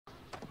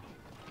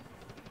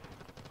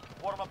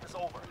Warm-up is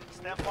over.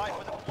 Stand by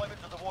for the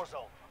deployment to the war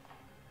zone.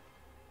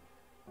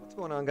 What's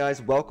going on, guys?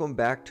 Welcome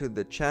back to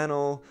the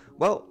channel.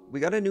 Well,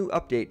 we got a new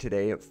update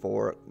today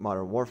for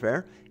Modern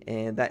Warfare,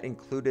 and that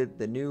included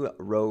the new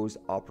Roze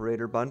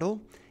operator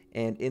bundle.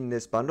 And in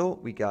this bundle,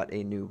 we got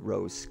a new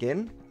Roze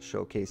skin.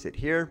 Showcase it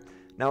here.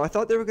 Now, I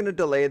thought they were going to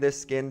delay this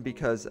skin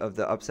because of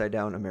the upside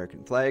down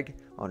American flag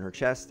on her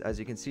chest, as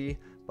you can see,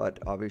 but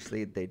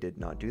obviously they did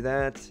not do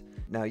that.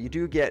 Now, you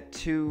do get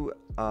two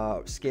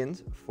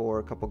skins for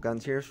a couple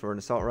guns here, for an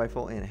assault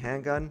rifle and a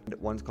handgun.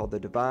 One's called the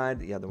Divide,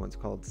 the other one's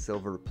called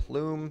Silver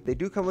Plume. They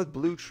do come with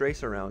blue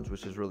tracer rounds,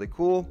 which is really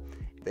cool.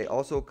 They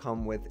also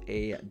come with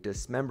a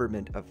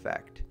dismemberment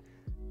effect.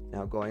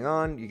 Now, going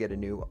on, you get a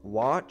new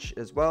watch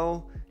as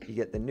well. You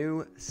get the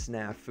new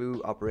Snafu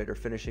operator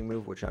finishing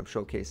move, which I'm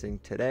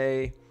showcasing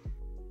today.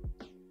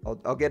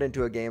 I'll get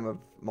into a game of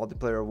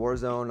multiplayer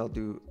Warzone.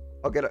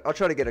 I'll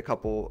try to get a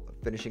couple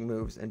finishing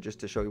moves and just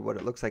to show you what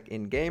it looks like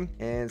in game.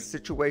 And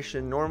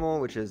situation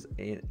normal, which is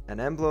an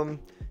emblem.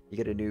 You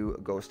get a new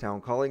Ghost Town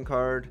calling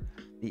card,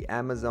 the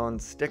Amazon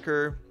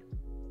sticker,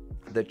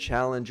 the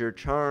Challenger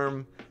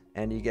charm,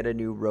 and you get a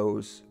new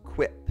Roze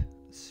quip.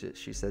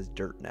 She says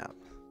dirt nap.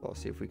 I'll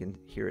see if we can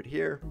hear it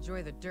here.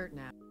 Enjoy the dirt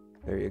nap.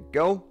 There you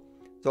go.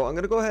 So I'm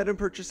going to go ahead and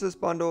purchase this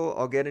bundle.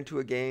 I'll get into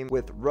a game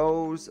with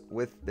Roze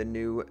with the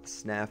new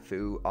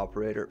Snafu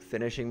operator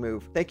finishing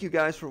move. Thank you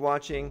guys for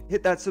watching.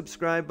 Hit that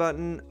subscribe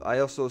button. I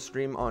also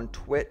stream on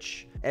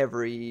Twitch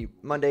every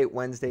Monday,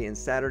 Wednesday, and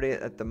Saturday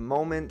at the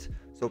moment.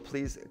 So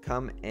please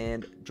come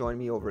and join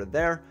me over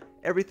there.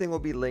 Everything will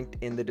be linked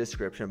in the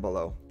description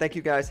below. Thank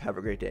you guys. Have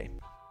a great day.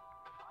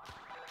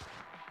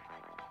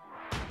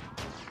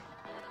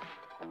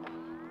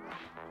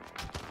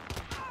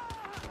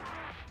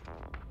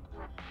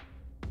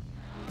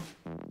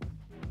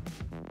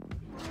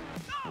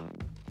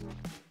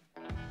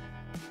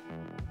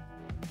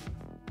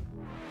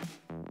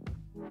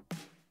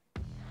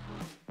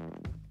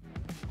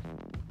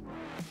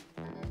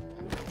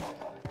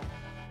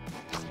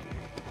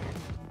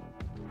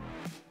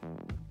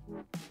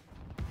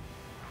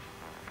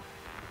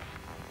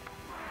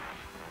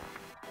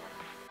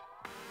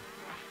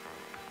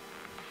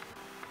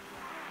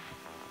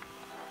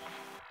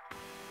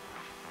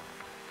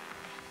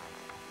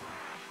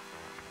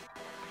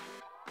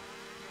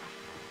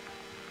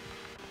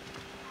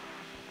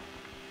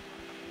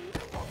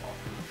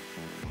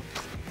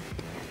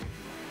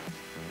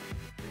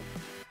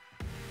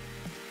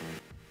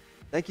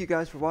 Thank you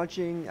guys for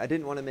watching. I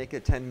didn't want to make a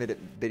 10-minute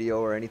video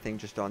or anything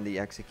just on the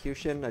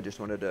execution. I just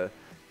wanted to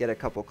get a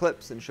couple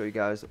clips and show you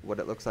guys what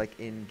it looks like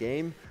in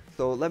game.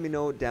 So let me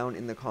know down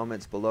in the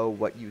comments below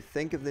what you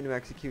think of the new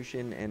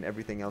execution and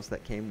everything else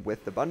that came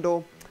with the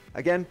bundle.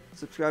 Again,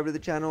 subscribe to the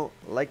channel,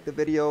 like the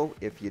video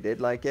if you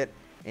did like it,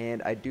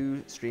 and I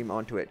do stream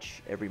on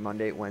Twitch every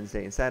Monday,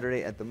 Wednesday, and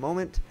Saturday at the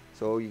moment,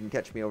 so you can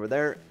catch me over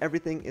there.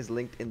 Everything is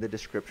linked in the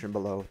description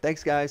below.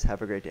 Thanks guys,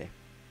 have a great day.